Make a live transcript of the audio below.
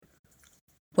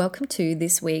Welcome to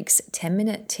this week's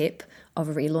 10-minute tip of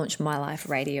Relaunch My Life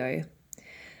Radio.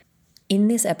 In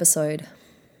this episode,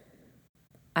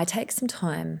 I take some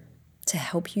time to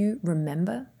help you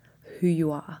remember who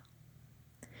you are.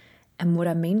 And what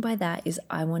I mean by that is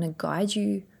I want to guide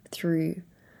you through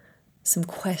some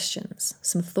questions,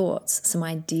 some thoughts, some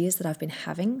ideas that I've been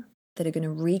having that are going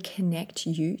to reconnect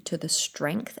you to the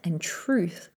strength and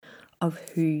truth of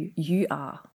who you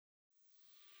are.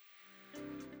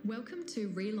 Welcome to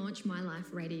Relaunch My Life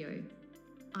Radio.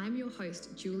 I'm your host,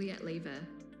 Juliet Lever,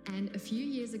 and a few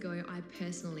years ago, I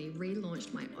personally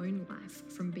relaunched my own life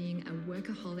from being a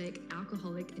workaholic,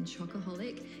 alcoholic, and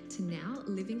chocoholic to now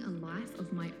living a life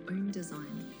of my own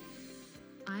design.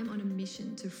 I'm on a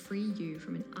mission to free you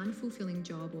from an unfulfilling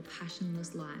job or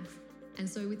passionless life. And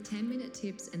so with 10-minute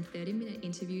tips and 30-minute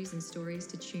interviews and stories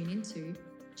to tune into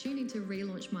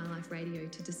Relaunch My Life Radio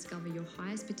to discover your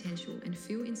highest potential and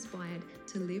feel inspired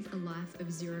to live a life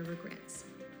of zero regrets.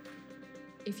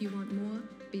 If you want more,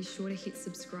 be sure to hit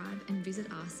subscribe and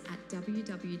visit us at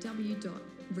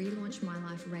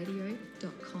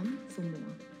www.relaunchmyliferadio.com for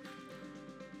more.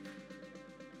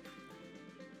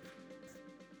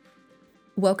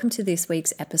 Welcome to this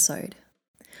week's episode,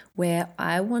 where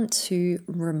I want to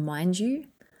remind you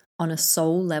on a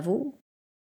soul level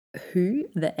who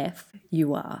the F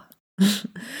you are.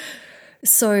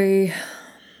 So,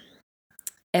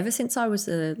 ever since I was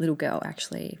a little girl,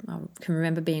 actually, I can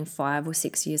remember being 5 or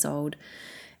 6 years old,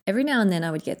 every now and then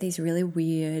I would get these really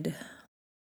weird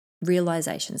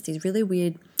realizations, these really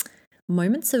weird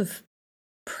moments of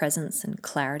presence and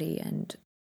clarity and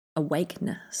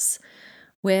awakeness,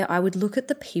 where I would look at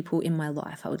the people in my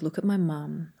life. I would look at my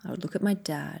mum, I would look at my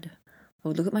dad, I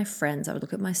would look at my friends, I would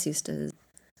look at my sisters,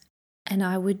 and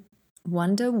I would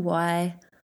wonder why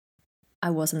I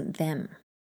wasn't them.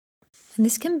 And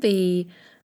this can be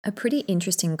a pretty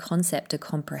interesting concept to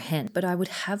comprehend, but I would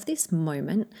have this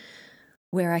moment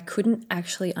where I couldn't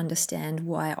actually understand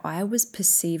why I was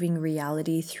perceiving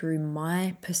reality through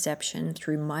my perception,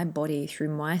 through my body,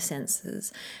 through my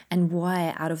senses, and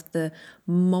why out of the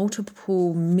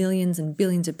multiple millions and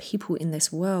billions of people in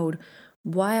this world,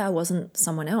 why I wasn't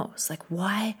someone else. Like,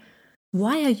 why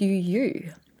are you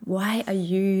you? Why are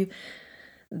you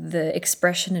the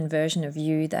expression and version of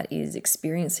you that is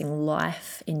experiencing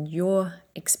life in your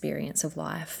experience of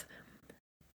life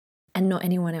and not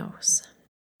anyone else?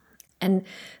 And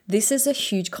this is a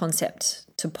huge concept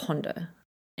to ponder.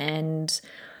 And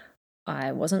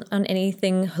I wasn't on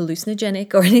anything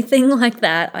hallucinogenic or anything like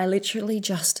that. I literally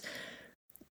just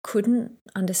couldn't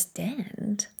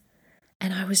understand.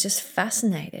 And I was just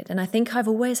fascinated. And I think I've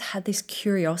always had this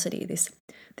curiosity, this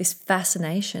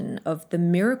fascination of the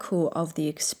miracle of the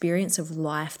experience of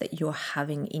life that you're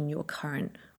having in your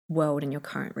current world and your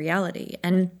current reality.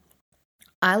 And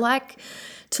I like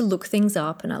to look things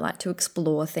up and I like to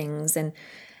explore things. And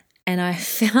I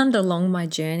found along my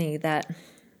journey that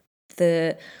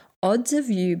the odds of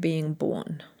you being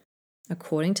born,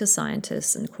 according to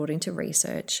scientists and according to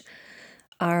research,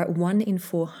 are 1 in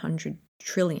 400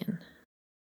 trillion.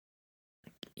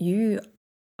 You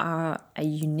are a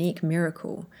unique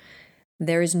miracle.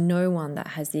 There is no one that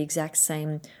has the exact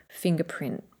same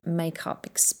fingerprint, makeup,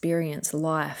 experience,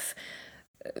 life,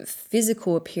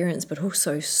 physical appearance, but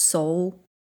also soul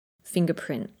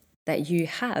fingerprint that you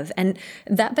have. And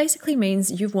that basically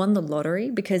means you've won the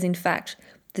lottery, because in fact,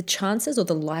 the chances or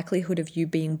the likelihood of you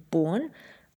being born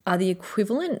are the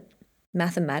equivalent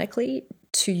mathematically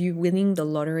to you winning the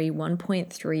lottery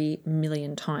 1.3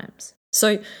 million times.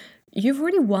 So you've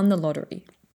already won the lottery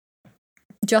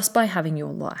just by having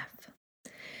your life.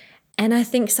 And I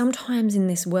think sometimes in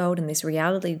this world and this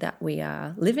reality that we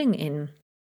are living in,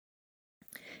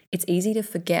 it's easy to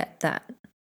forget that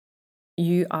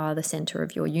you are the center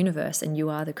of your universe and you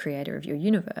are the creator of your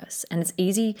universe. And it's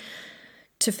easy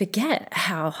to forget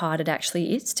how hard it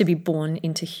actually is to be born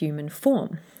into human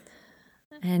form.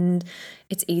 And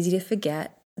it's easy to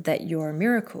forget that you're a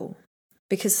miracle,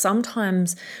 because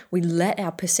sometimes we let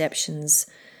our perceptions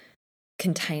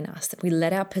contain us, that we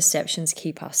let our perceptions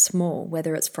keep us small,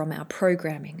 whether it's from our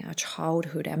programming, our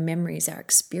childhood, our memories, our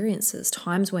experiences,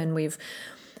 times when we've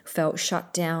felt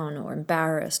shut down or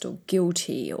embarrassed or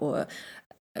guilty or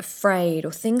afraid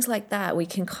or things like that. We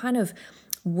can kind of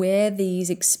wear these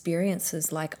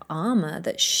experiences like armor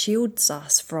that shields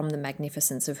us from the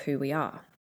magnificence of who we are.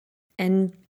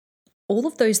 And all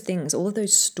of those things, all of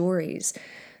those stories,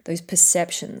 those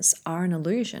perceptions are an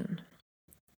illusion.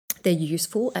 They're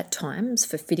useful at times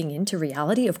for fitting into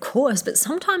reality, of course, but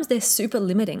sometimes they're super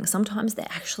limiting. Sometimes they're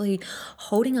actually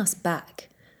holding us back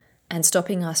and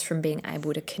stopping us from being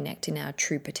able to connect in our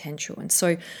true potential. And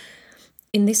so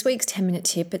In this week's 10-minute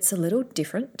tip, it's a little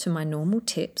different to my normal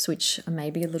tips, which are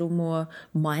maybe a little more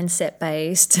mindset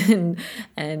based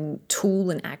and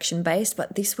tool and action based.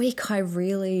 But this week, I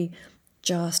really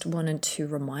just wanted to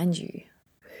remind you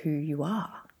who you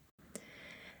are.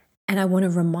 And I want to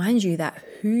remind you that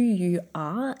who you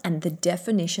are and the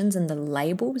definitions and the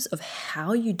labels of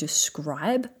how you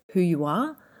describe who you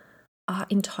are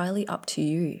entirely up to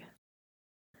you.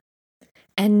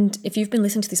 And if you've been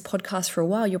listening to this podcast for a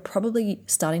while, you're probably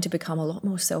starting to become a lot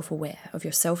more self-aware of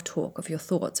your self-talk, of your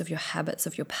thoughts, of your habits,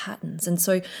 of your patterns. And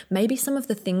so maybe some of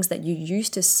the things that you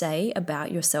used to say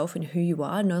about yourself and who you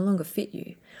are no longer fit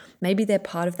you. Maybe they're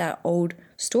part of that old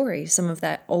story, some of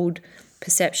that old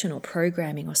perception or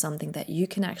programming or something that you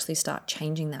can actually start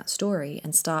changing that story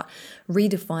and start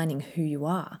redefining who you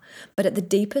are. But at the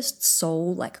deepest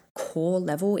soul, like core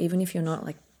level, even if you're not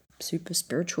like super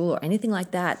spiritual or anything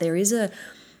like that, there is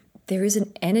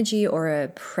an energy or a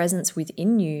presence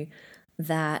within you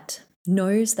that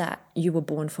knows that you were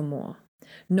born for more,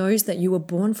 knows that you were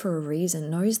born for a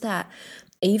reason, knows that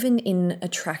even in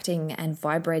attracting and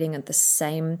vibrating at the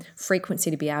same frequency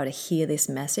to be able to hear this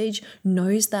message,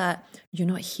 knows that you're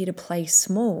not here to play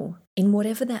small in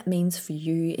whatever that means for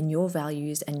you, in your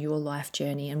values and your life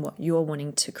journey and what you're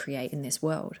wanting to create in this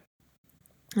world.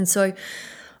 And so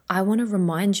I want to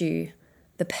remind you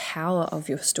the power of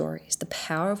your stories, the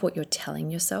power of what you're telling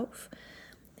yourself,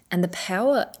 and the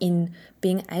power in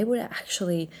being able to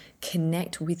actually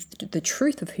connect with the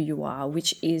truth of who you are,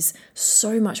 which is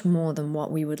so much more than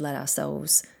what we would let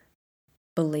ourselves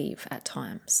believe at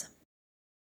times.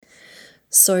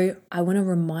 So I want to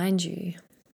remind you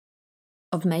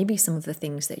of maybe some of the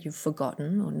things that you've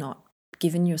forgotten or not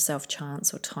given yourself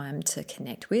chance or time to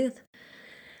connect with.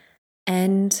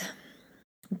 And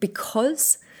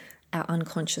because our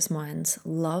unconscious minds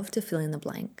love to fill in the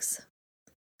blanks,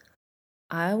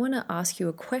 I want to ask you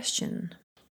a question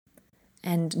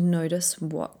and notice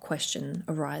what question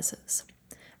arises.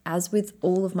 As with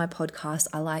all of my podcasts,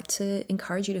 I like to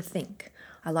encourage you to think.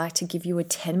 I like to give you a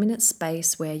 10-minute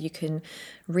space where you can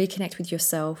reconnect with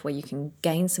yourself, where you can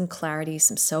gain some clarity,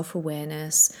 some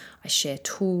self-awareness. I share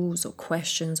tools or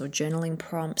questions or journaling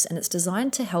prompts, and it's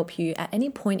designed to help you at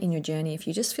any point in your journey. If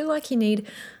you just feel like you need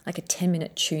like a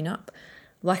 10-minute tune-up,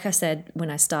 like I said, when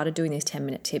I started doing these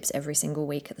 10-minute tips every single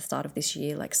week at the start of this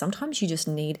year, like sometimes you just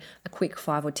need a quick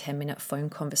 5 or 10-minute phone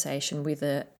conversation with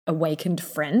a awakened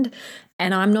friend.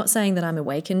 And I'm not saying that I'm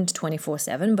awakened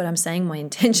 24/7, but I'm saying my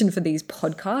intention for these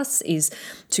podcasts is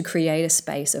to create a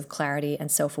space of clarity and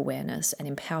self-awareness and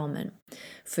empowerment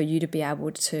for you to be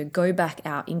able to go back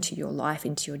out into your life,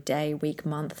 into your day, week,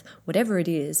 month, whatever it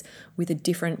is, with a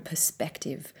different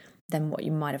perspective than what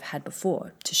you might have had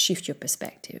before, to shift your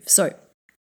perspective. So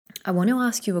I want to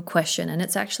ask you a question, and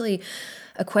it's actually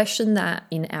a question that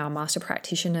in our Master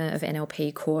Practitioner of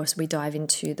NLP course, we dive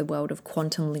into the world of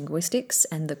quantum linguistics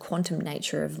and the quantum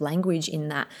nature of language, in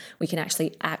that we can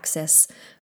actually access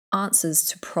answers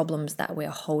to problems that we're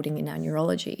holding in our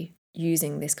neurology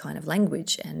using this kind of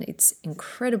language, and it's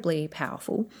incredibly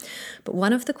powerful. But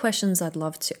one of the questions I'd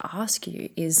love to ask you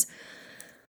is,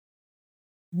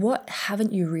 what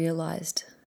haven't you realized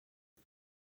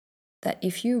that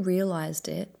if you realized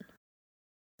it,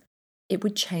 it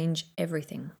would change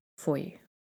everything for you?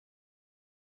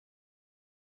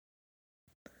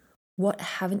 What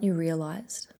haven't you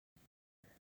realized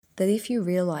that if you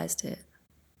realized it,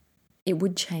 it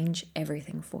would change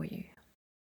everything for you?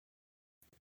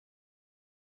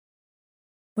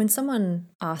 When someone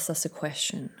asks us a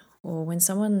question, or when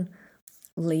someone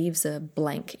leaves a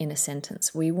blank in a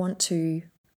sentence, we want to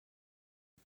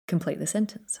complete the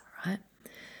sentence, right?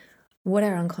 What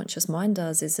our unconscious mind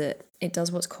does is it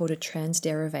does what's called a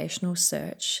transderivational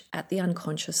search at the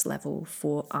unconscious level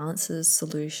for answers,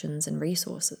 solutions, and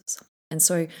resources. And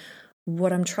so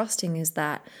what I'm trusting is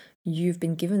that you've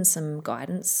been given some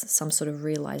guidance, some sort of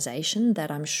realization that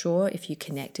I'm sure if you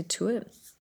connected to it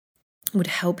would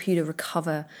help you to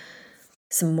recover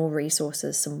some more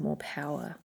resources, some more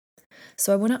power.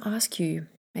 So I want to ask you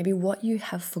maybe what you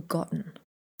have forgotten.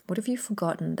 What have you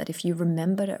forgotten that if you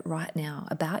remembered it right now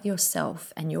about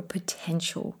yourself and your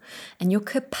potential and your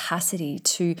capacity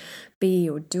to be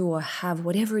or do or have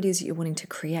whatever it is that you're wanting to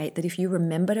create, that if you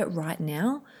remembered it right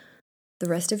now, the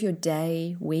rest of your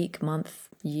day, week, month,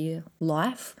 year,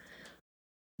 life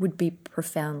would be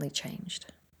profoundly changed?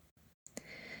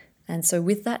 And so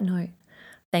with that note,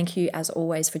 thank you as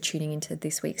always for tuning into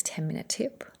this week's 10-minute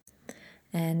tip.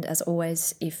 And as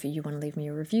always, if you want to leave me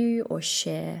a review or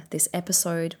share this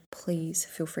episode, please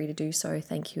feel free to do so.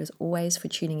 Thank you as always for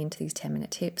tuning into these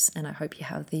 10-minute tips, and I hope you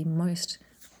have the most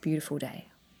beautiful day.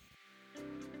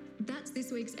 That's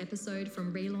this week's episode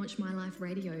from Relaunch My Life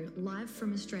Radio, live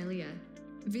from Australia.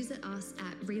 Visit us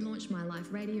at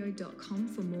relaunchmyliferadio.com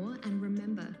for more, and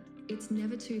remember, it's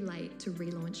never too late to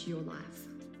relaunch your life.